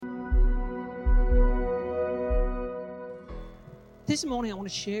this morning I want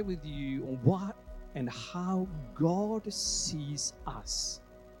to share with you on what and how God sees us.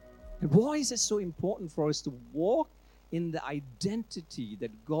 And why is it so important for us to walk in the identity that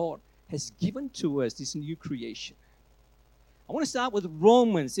God has given to us, this new creation? I want to start with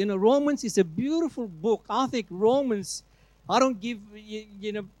Romans. Romans is a beautiful book. I think Romans, I don't give,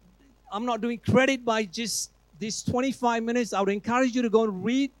 I'm not doing credit by just these 25 minutes. I would encourage you to go and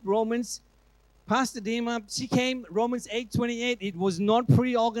read Romans. Pastor Dima, she came, Romans 8:28. It was not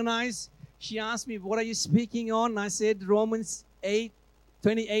pre-organized. She asked me, what are you speaking on? And I said, Romans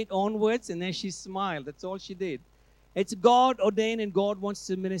 8:28 onwards. And then she smiled. That's all she did. It's God ordained and God wants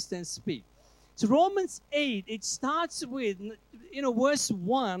to minister and speak. So Romans 8, it starts with, verse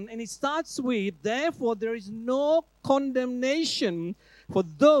 1. And it starts with, therefore there is no condemnation for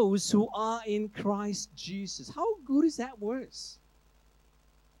those who are in Christ Jesus. How good is that verse?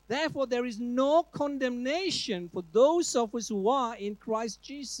 Therefore, there is no condemnation for those of us who are in Christ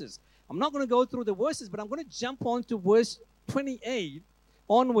Jesus. I'm not going to go through the verses, but I'm going to jump on to verse 28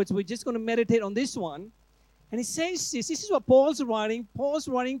 onwards. We're just going to meditate on this one. And it says this is what Paul's writing. Paul's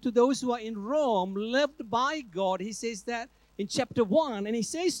writing to those who are in Rome, loved by God. He says that in chapter 1. And he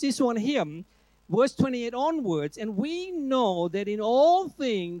says this one here, verse 28 onwards. And we know that in all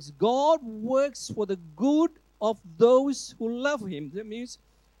things, God works for the good of those who love him. That means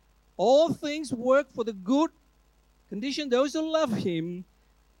all things work for the good condition, those who love him,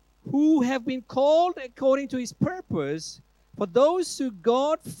 who have been called according to his purpose. For those who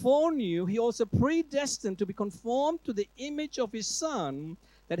God foreknew, he also predestined to be conformed to the image of his Son,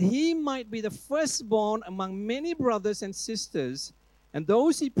 that he might be the firstborn among many brothers and sisters. And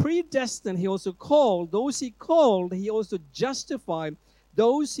those he predestined, he also called. Those he called, he also justified.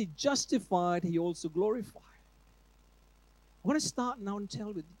 Those he justified, he also glorified. I want to start now and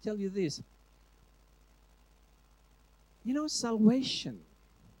tell you this. Salvation.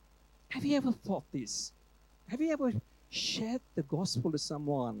 Have you ever thought this? Have you ever shared the gospel to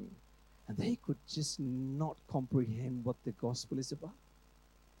someone and they could just not comprehend what the gospel is about?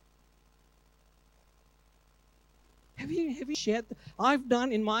 Have you shared? I've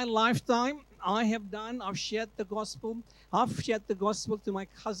done in my lifetime. I've shared the gospel. I've shared the gospel to my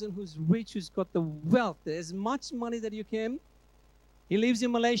cousin who's rich, who's got the wealth. There's much money that you can. He lives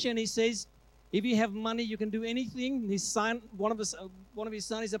in Malaysia and he says, if you have money, you can do anything. His son, one of his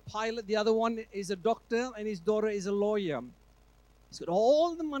sons is a pilot. The other one is a doctor and his daughter is a lawyer. He's got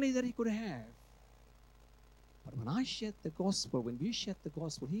all the money that he could have. But when we shared the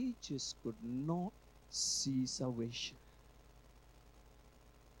gospel, he just could not see salvation.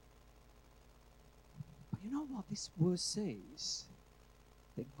 But you know what this verse says?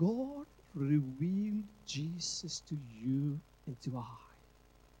 That God revealed Jesus to you and to I.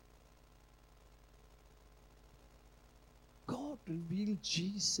 God revealed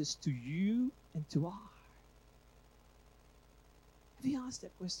Jesus to you and to I. Have you asked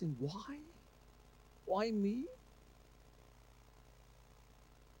that question? Why? Why me?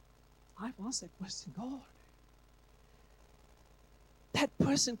 I've asked that question. God, that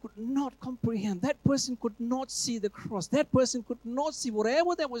person could not comprehend. That person could not see the cross. That person could not see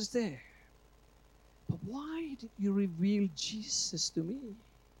whatever that was there. But why did you reveal Jesus to me?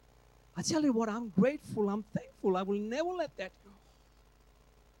 I tell you what, I'm grateful, I'm thankful. I will never let that go.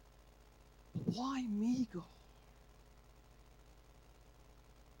 But why me, God?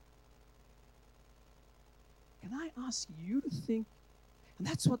 Can I ask you to think? And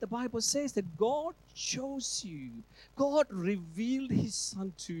that's what the Bible says, that God chose you. God revealed his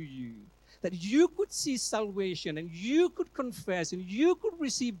Son to you. That you could see salvation and you could confess and you could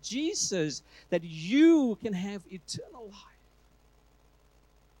receive Jesus, that you can have eternal life.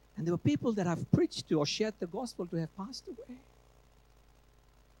 And there were people that I've preached to or shared the gospel to have passed away.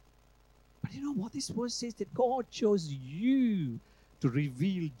 But you know what? This verse says that God chose you to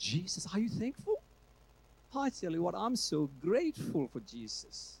reveal Jesus. Are you thankful? I tell you what, I'm so grateful for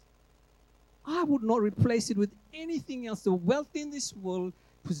Jesus. I would not replace it with anything else, the wealth in this world,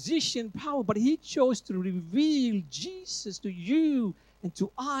 position, power, but he chose to reveal Jesus to you and to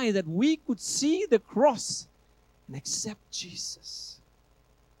I, that we could see the cross and accept Jesus.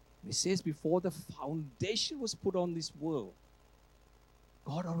 It says before the foundation was put on this world,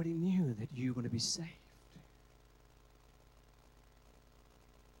 God already knew that you're going to be saved.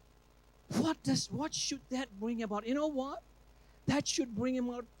 What should that bring about? You know what? That should bring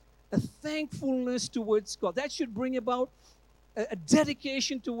about a thankfulness towards God. That should bring about a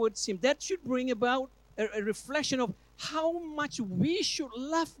dedication towards him. That should bring about a reflection of how much we should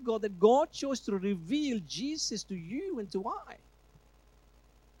love God, that God chose to reveal Jesus to you and to I.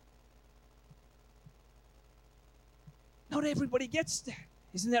 Now not everybody gets there.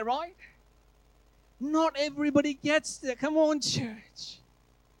 Isn't that right? Not everybody gets there. Come on, church.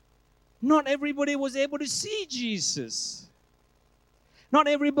 Not everybody was able to see Jesus. Not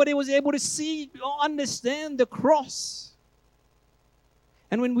everybody was able to see or understand the cross.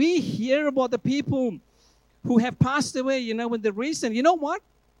 And when we hear about the people who have passed away, when the reason, you know what?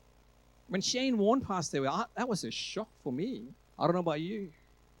 When Shane Warne passed away, that was a shock for me. I don't know about you.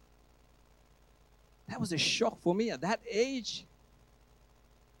 That was a shock for me at that age.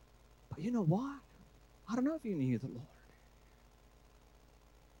 But you know what? I don't know if he knew the Lord.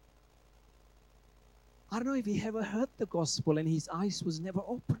 I don't know if he ever heard the gospel and his eyes was never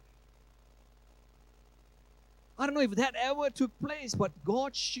open. I don't know if that ever took place, but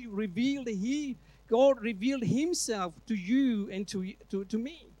God revealed himself to you and to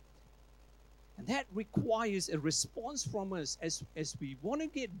me. And that requires a response from us as we want to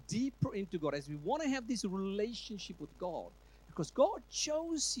get deeper into God, as we want to have this relationship with God, because God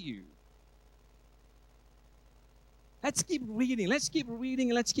chose you. Let's keep reading. Let's keep reading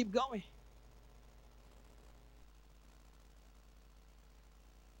and let's keep going.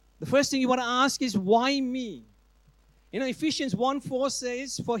 The first thing you want to ask is, why me? Ephesians 1:4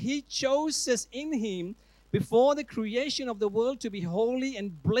 says, for he chose us in him before the creation of the world to be holy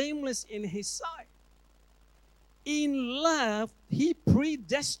and blameless in his sight. In love, he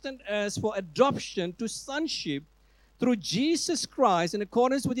predestined us for adoption to sonship through Jesus Christ in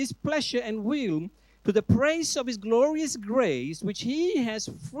accordance with his pleasure and will, to the praise of his glorious grace, which he has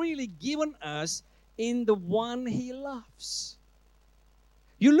freely given us in the one he loves.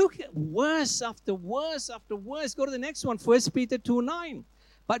 You look at verse after verse after verse. Go to the next one, 1 Peter 2:9.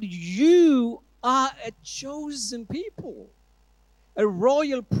 But you are a chosen people, a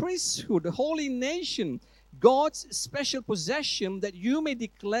royal priesthood, a holy nation, God's special possession, that you may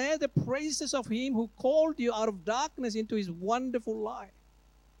declare the praises of him who called you out of darkness into his wonderful light.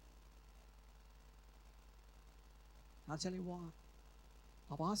 I'll tell you what.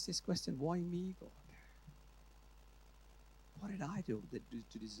 I've asked this question, why me, God? What did I do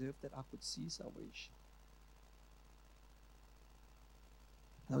to deserve that I could see salvation?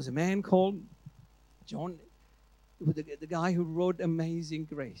 There was a man called John, the guy who wrote Amazing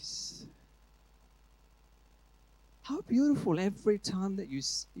Grace. How beautiful every time that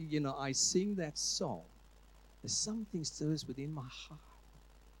I sing that song. There's something stirs within my heart.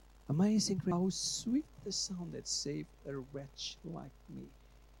 Amazing Grace, how sweet the sound that saved a wretch like me.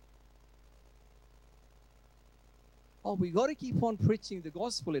 Oh, we got to keep on preaching the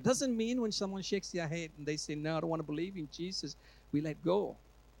gospel. It doesn't mean when someone shakes their head and they say, no, I don't want to believe in Jesus, we let go.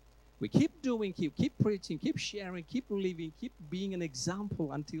 We keep doing, keep preaching, keep sharing, keep living, keep being an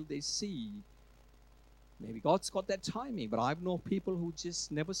example until they see. Maybe God's got that timing, but I've known people who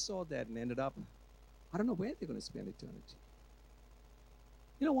just never saw that and ended up, I don't know where they're going to spend eternity.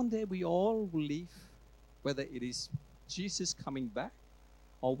 One day we all will leave, whether it is Jesus coming back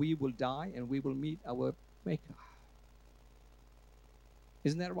or we will die and we will meet our Maker.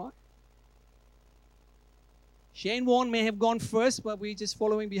 Isn't that right? Shane Warne may have gone first, but we're just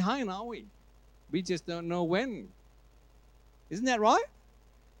following behind, aren't we? We just don't know when. Isn't that right?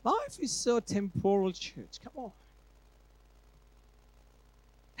 Life is so temporal, church. Come on.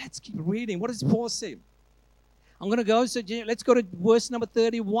 Let's keep reading. What does Paul say? I'm going to go, so let's go to verse number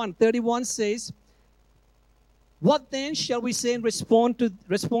 31. 31 says, what then shall we say in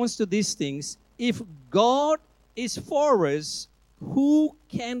response to these things? If God is for us, who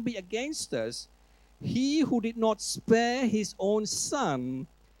can be against us? He who did not spare his own son,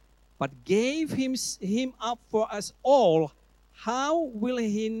 but gave him up for us all, how will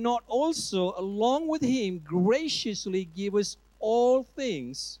he not also, along with him, graciously give us all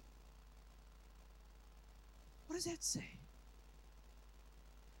things? What does that say?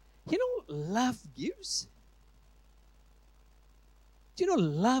 Love gives. Do you know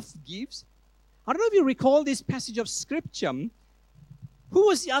love gives? I don't know if you recall this passage of scripture. Who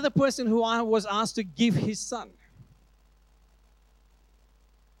was the other person who was asked to give his son?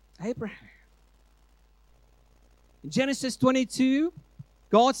 Abraham. In Genesis 22,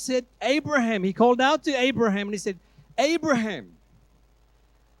 God said, Abraham, he called out to Abraham and he said, Abraham,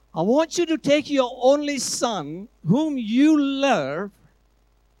 I want you to take your only son, whom you love,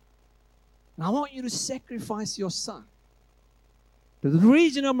 and I want you to sacrifice your son. To the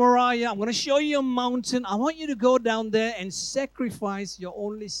region of Moriah, I'm going to show you a mountain. I want you to go down there and sacrifice your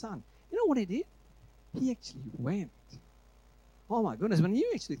only son. You know what he did? He actually went. Oh my goodness, when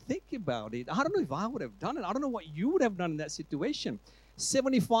you actually think about it, I don't know if I would have done it. I don't know what you would have done in that situation.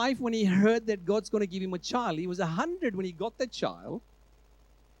 75 when he heard that God's going to give him a child. He was 100 when he got the child.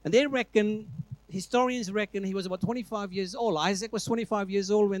 And they reckon historians reckon he was about 25 years old. Isaac was 25 years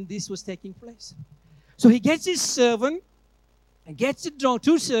old when this was taking place. So he gets his servant and gets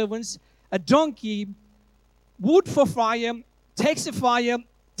two servants, a donkey, wood for fire, takes a fire,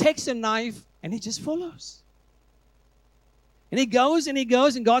 takes a knife, and he just follows. And he goes,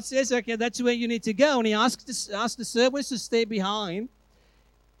 and God says, okay, that's where you need to go. And he asks the servants to stay behind.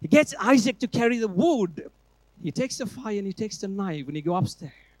 He gets Isaac to carry the wood. He takes the fire and he takes the knife and he goes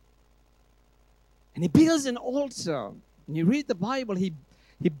upstairs. And he builds an altar. And you read the Bible, he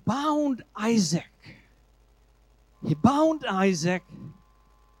bound Isaac. He bound Isaac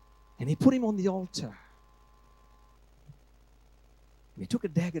and he put him on the altar. And he took a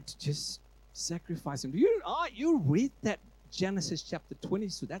dagger to just sacrifice him. You read that Genesis chapter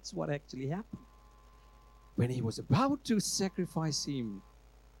 22. That's what actually happened. When he was about to sacrifice him,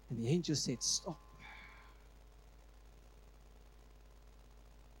 and the angel said, stop.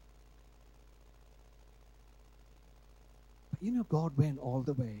 But you know, God went all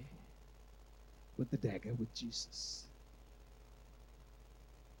the way with the dagger with Jesus.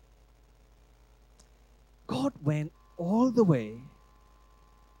 God went all the way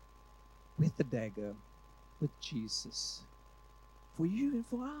with the dagger with Jesus. For you and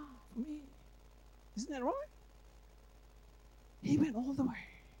for me. Isn't that right? He went all the way.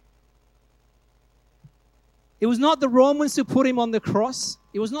 It was not the Romans who put him on the cross.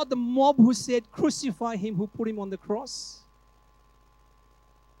 It was not the mob who said, crucify him, who put him on the cross.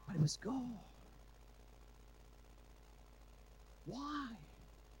 But it was God. Why?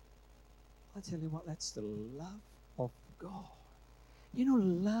 I'll tell you what, that's the love of God. You know,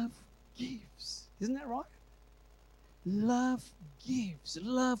 love gives. Isn't that right? Love gives.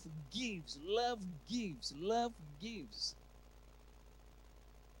 Love gives. Love gives. Love gives.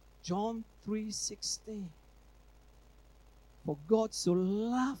 John 3:16. For God so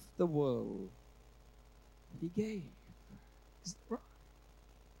loved the world, He gave. Is that right?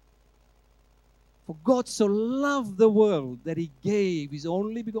 For God so loved the world that He gave His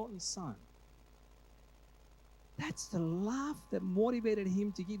only begotten Son. That's the love that motivated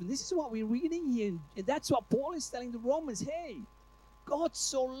Him to give. And this is what we're reading here. And that's what Paul is telling the Romans. Hey, God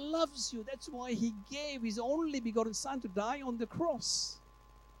so loves you. That's why He gave His only begotten Son to die on the cross.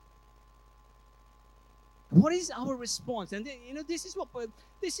 What is our response? And you know, this is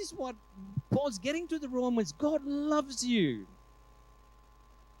what Paul's getting to the Romans. God loves you.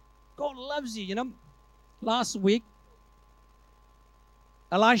 God loves you. You know, last week,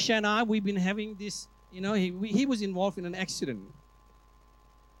 Elisha and I, we've been having this. You know, he was involved in an accident.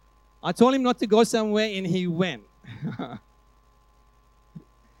 I told him not to go somewhere, and he went. All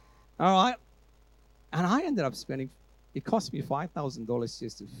right, and I ended up spending. It cost me $5,000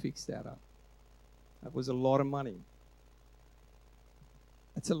 just to fix that up. That was a lot of money.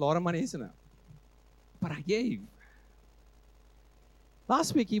 That's a lot of money, isn't it? But I gave.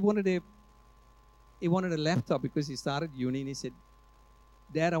 Last week he wanted a laptop because he started uni, and he said,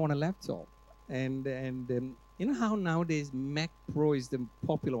 "Dad, I want a laptop." And you know how nowadays Mac Pro is the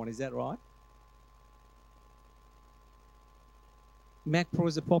popular one, is that right? Mac Pro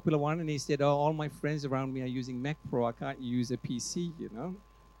is a popular one, and he said, "Oh, all my friends around me are using Mac Pro. I can't use a PC, you know."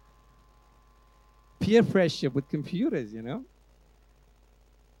 Peer pressure with computers, you know.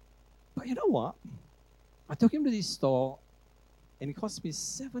 But you know what? I took him to this store, and it cost me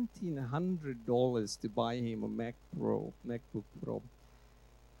 $1,700 to buy him a MacBook Pro.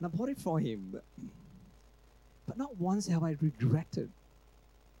 And I bought it for him. But not once have I regretted.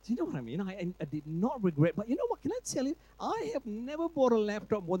 Do you know what I mean? I did not regret. But you know what? Can I tell you? I have never bought a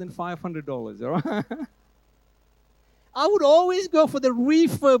laptop more than $500, all right? I would always go for the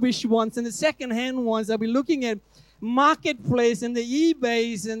refurbished ones and the second-hand ones. I'll be looking at Marketplace and the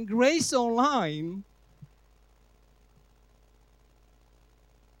eBays and Grace Online.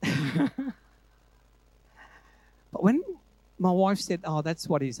 But when my wife said, "Oh, that's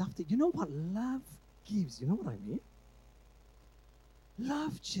what he's after," you know what? Love gives. You know what I mean?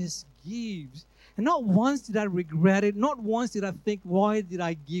 Love just gives. And not once did I regret it. Not once did I think, why did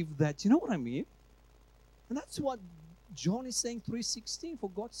I give that? You know what I mean? And that's what John is saying, 3:16, for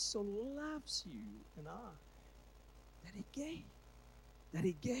God so loves you and I, that He gave. That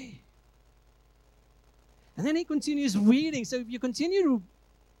He gave. And then he continues reading. So if you continue to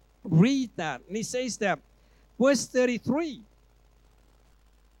read that, and he says that, verse 33.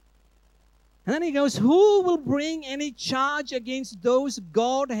 And then he goes, who will bring any charge against those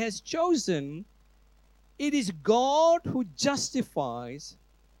God has chosen? It is God who justifies.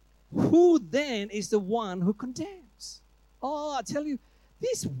 Who then is the one who condemns? Oh, I tell you,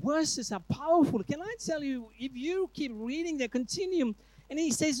 these verses are powerful. Can I tell you, if you keep reading the continuum, and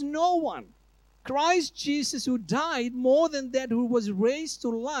he says no one. Christ Jesus, who died, more than that, who was raised to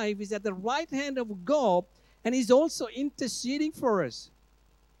life, is at the right hand of God, and He's also interceding for us.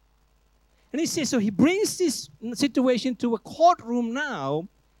 And he says, so he brings this situation to a courtroom now,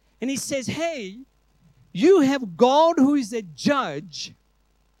 and he says, hey, you have God who is a judge,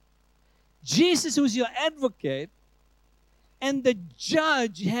 Jesus who is your advocate, and the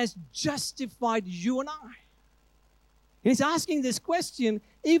judge has justified you and I. And he's asking this question,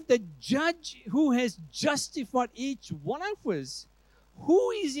 if the judge who has justified each one of us,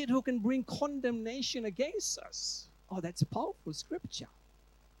 who is it who can bring condemnation against us? Oh, that's a powerful scripture.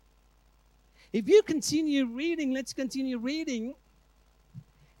 If you continue reading, let's continue reading.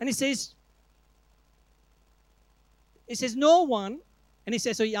 And it says, no one. And he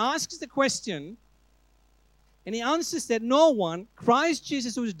says, so he asks the question, and he answers that no one, Christ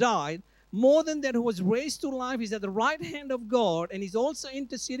Jesus who has died, more than that who was raised to life, is at the right hand of God, and he's also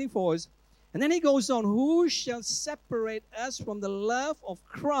interceding for us. And then he goes on, who shall separate us from the love of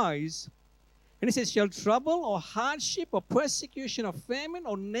Christ? And he says, shall trouble or hardship or persecution or famine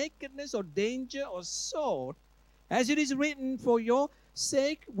or nakedness or danger or sword? As it is written, for your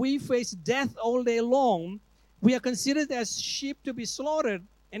sake we face death all day long. We are considered as sheep to be slaughtered.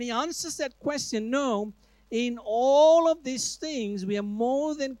 And he answers that question, no, in all of these things we are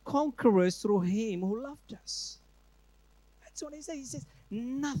more than conquerors through him who loved us. That's what he says. He says,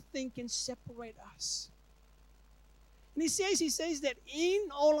 nothing can separate us. And he says that in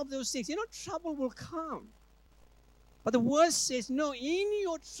all of those things, trouble will come. But the word says, no, in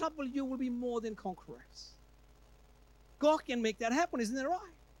your trouble you will be more than conquerors. God can make that happen, isn't that right?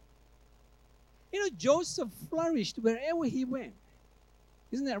 Joseph flourished wherever he went.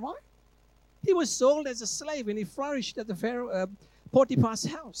 Isn't that right? He was sold as a slave and he flourished at the Pharaoh, Potiphar's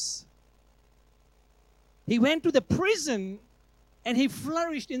house. He went to the prison and he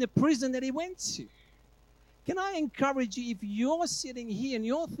flourished in the prison that he went to. Can I encourage you, if you're sitting here and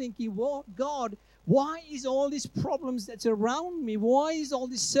you're thinking, well, God, why is all these problems that's around me? Why is all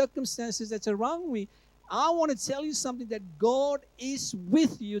these circumstances that's around me? I want to tell you something, that God is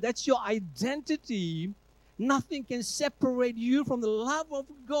with you. That's your identity. Nothing can separate you from the love of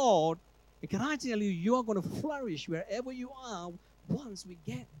God. And can I tell you, you are going to flourish wherever you are once we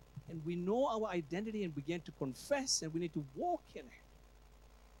get and we know our identity and begin to confess, and we need to walk in it.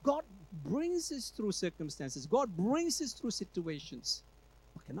 God brings us through circumstances. God brings us through situations.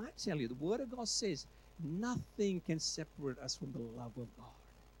 But can I tell you, the Word of God says, nothing can separate us from the love of God.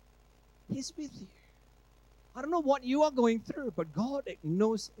 He's with you. I don't know what you are going through, but God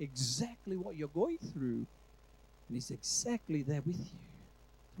knows exactly what you're going through. And He's exactly there with you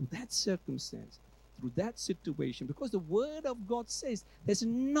through that circumstance, through that situation. Because the Word of God says there's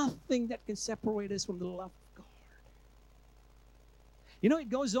nothing that can separate us from the love of God. It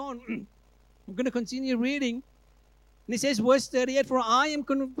goes on. I'm going to continue reading. And it says, verse 38, for I am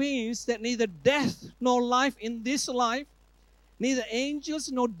convinced that neither death nor life in this life, neither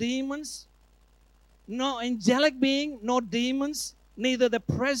angels nor demons, nor angelic being, nor demons, neither the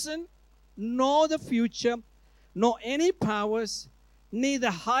present nor the future, nor any powers,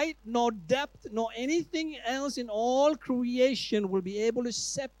 neither height nor depth, nor anything else in all creation will be able to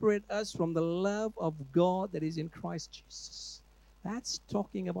separate us from the love of God that is in Christ Jesus. That's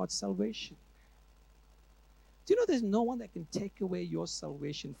talking about salvation. Do you know there's no one that can take away your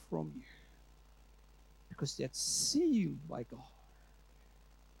salvation from you? Because that's sealed by God.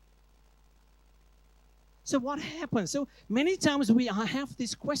 So what happens? So many times we have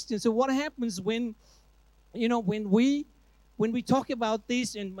this question. So what happens when we talk about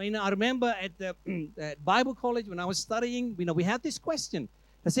this? And I remember at the at Bible college when I was studying, we had this question.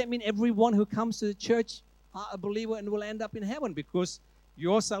 Does that mean everyone who comes to the church are a believer and will end up in heaven because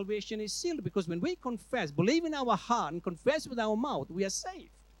your salvation is sealed? Because when we confess, believe in our heart and confess with our mouth, we are saved.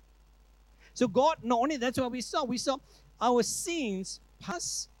 So God, not only that's what we saw our sins,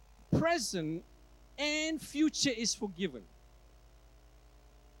 past, present, and future is forgiven.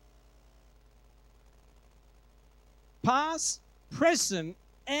 Past, present,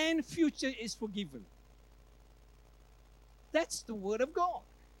 and future is forgiven. That's the Word of God.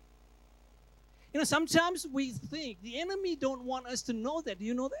 Sometimes we think the enemy don't want us to know that. Do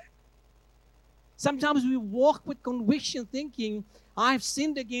you know that? Sometimes we walk with conviction thinking, I've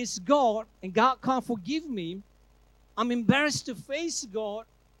sinned against God and God can't forgive me. I'm embarrassed to face God.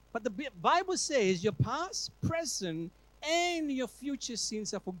 But the Bible says your past, present, and your future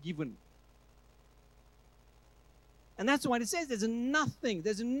sins are forgiven. And that's why it says there's nothing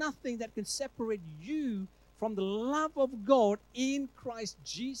that can separate you from the love of God in Christ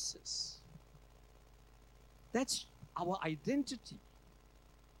Jesus. That's our identity.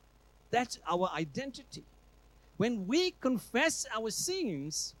 That's our identity. When we confess our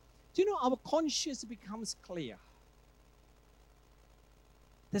sins, do you know our conscience becomes clear?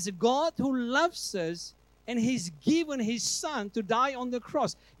 There's a God who loves us, and He's given His Son to die on the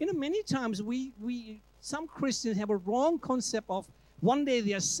cross. You know, many times some Christians have a wrong concept of one day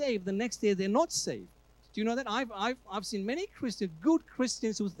they are saved, the next day they're not saved. Do you know that? I've seen many Christians, good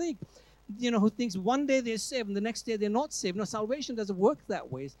Christians, who thinks one day they're saved and the next day they're not saved. No, salvation doesn't work that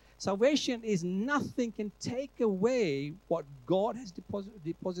way. Salvation is nothing can take away what God has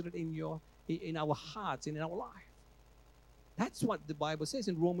deposited in our hearts and in our life. That's what the Bible says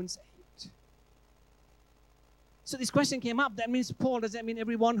in Romans 8. So this question came up. That means, Paul, does that mean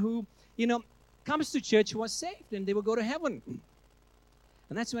everyone who, comes to church was saved and they will go to heaven?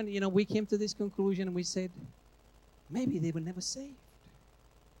 And that's when, we came to this conclusion and we said, maybe they were never saved.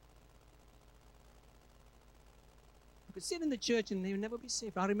 You could sit in the church and they would never be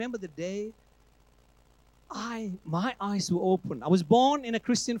saved. I remember the day my eyes were open. I was born in a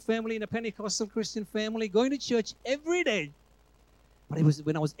Christian family, in a Pentecostal Christian family, going to church every day. But it was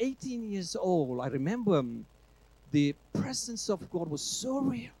when I was 18 years old, I remember the presence of God was so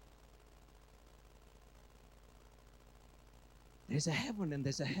real. There's a heaven and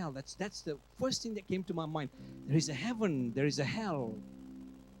there's a hell. That's the first thing that came to my mind. There is a heaven, there is a hell.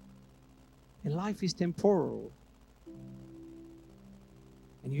 And life is temporal.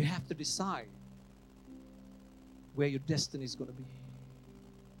 And you have to decide where your destiny is going to be.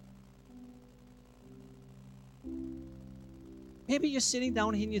 Maybe you're sitting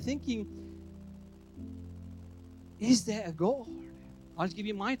down here and you're thinking, is there a God? I'll give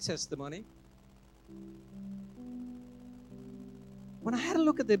you my testimony. When I had a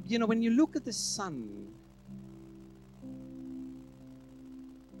look at when you look at the sun,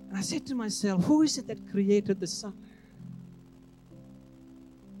 and I said to myself, who is it that created the sun?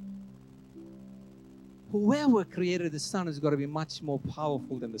 Whoever created the sun has got to be much more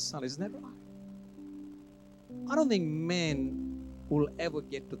powerful than the sun. Isn't that right? I don't think man will ever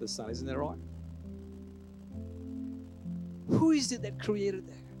get to the sun. Isn't that right? Who is it that created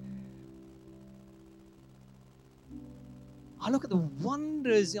that? I look at the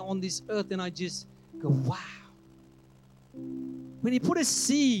wonders on this earth and I just go, wow. When you put a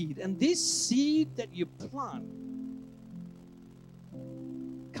seed, and this seed that you plant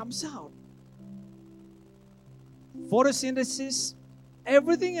comes out. Photosynthesis,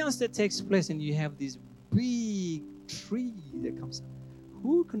 everything else that takes place, and you have this big tree that comes out.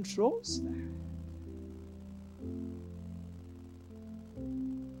 Who controls that?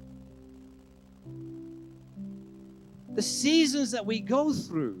 The seasons that we go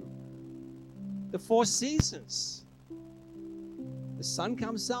through, the 4 seasons. The sun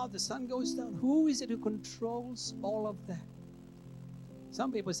comes out, the sun goes down. Who is it who controls all of that?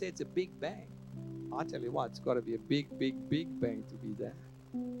 Some people say it's a big bang. I'll tell you what, it's got to be a big, big, big bang to be there.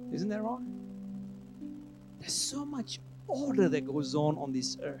 Isn't that right? There's so much order that goes on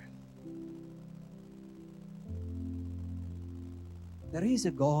this earth. There is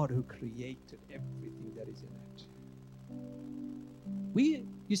a God who created everything that is in it. We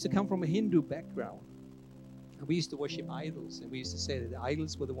used to come from a Hindu background. And we used to worship idols. And we used to say that the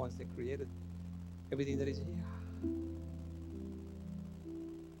idols were the ones that created everything that is here.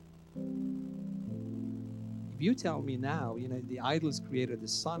 If you tell me now, the idols created the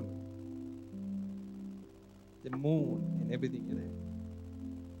sun, the moon, and everything in it,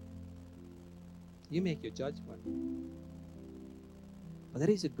 you make your judgment. But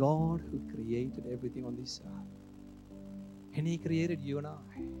there is a God who created everything on this earth. And He created you and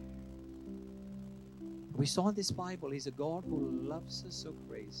I. We saw in this Bible, He's a God who loves us so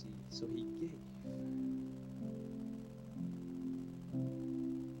crazy, so He gave.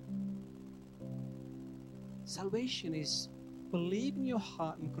 Salvation is believe in your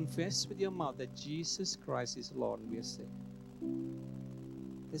heart and confess with your mouth that Jesus Christ is Lord and we are saved.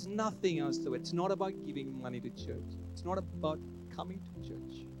 There's nothing else to it. It's not about giving money to church. It's not about coming to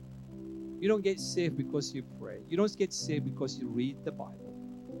church. You don't get saved because you pray. You don't get saved because you read the Bible.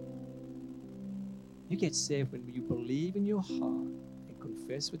 You get saved when you believe in your heart and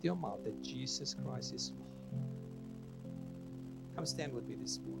confess with your mouth that Jesus Christ is Lord. Come stand with me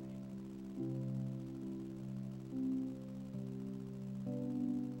this morning.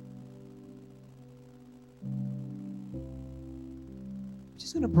 I'm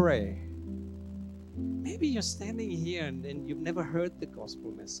just going to pray. Maybe you're standing here and you've never heard the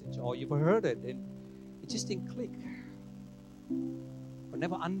gospel message, or you've heard it and it just didn't click, or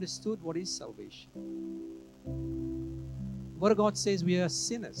never understood what is salvation. What God says, we are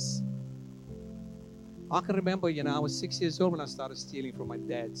sinners. I can remember, I was 6 years old when I started stealing from my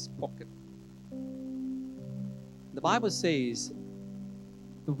dad's pocket. The Bible says,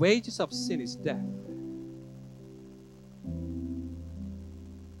 the wages of sin is death. And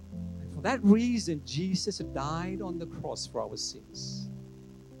for that reason, Jesus died on the cross for our sins.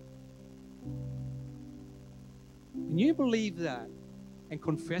 And you believe that and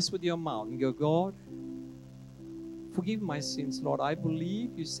confess with your mouth and go, God, forgive my sins, Lord. I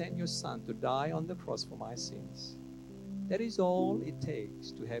believe you sent your Son to die on the cross for my sins. That is all it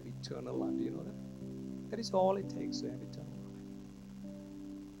takes to have eternal life. Do you know that? That is all it takes to have eternal life.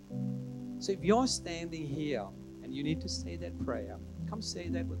 So if you're standing here and you need to say that prayer, come say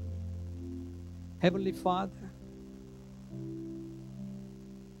that with me. Heavenly Father,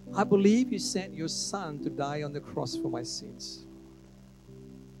 I believe you sent your Son to die on the cross for my sins.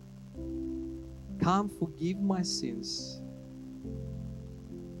 Come forgive my sins.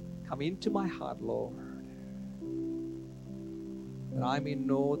 Come into my heart, Lord, that I may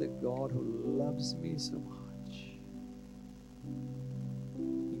know the God who loves me so much.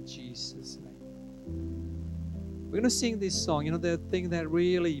 In Jesus' name. We're going to sing this song. The thing that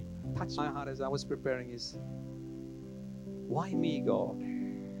really touched my heart as I was preparing is, why me, God?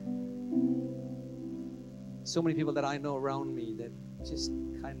 So many people that I know around me that just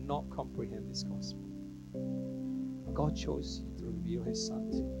cannot comprehend this gospel. God chose you to reveal His Son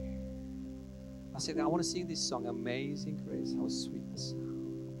to you. I said, I want to sing this song, Amazing Grace, how sweet the sound.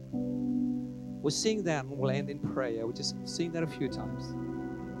 We'll sing that and we'll end in prayer. We'll just sing that a few times.